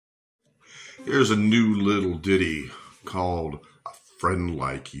Here's a new little ditty called A Friend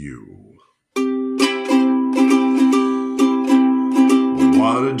Like You.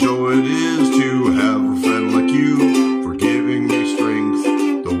 What a joy it is to have a friend like you, for giving me strength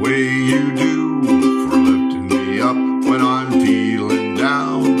the way you do, for lifting me up when I'm feeling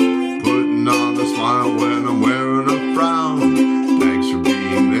down, putting on a smile when I'm wearing a frown. Thanks for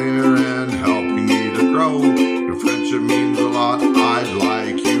being there and helping me to grow. Your friendship means a lot, I'd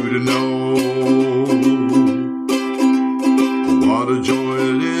like you to know. What a joy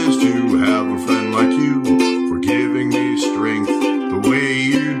it is to have a friend like you, for giving me strength the way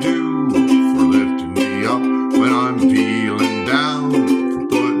you do, for lifting me up when I'm feeling down, for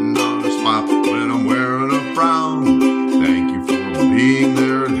putting on a smile when I'm wearing a frown. Thank you for being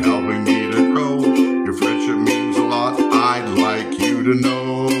there and helping me to grow. Your friendship means a lot, I'd like you to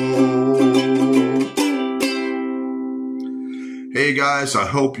know. Hey guys, I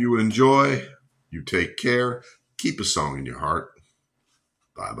hope you enjoy. You take care. Keep a song in your heart.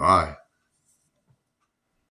 Bye-bye.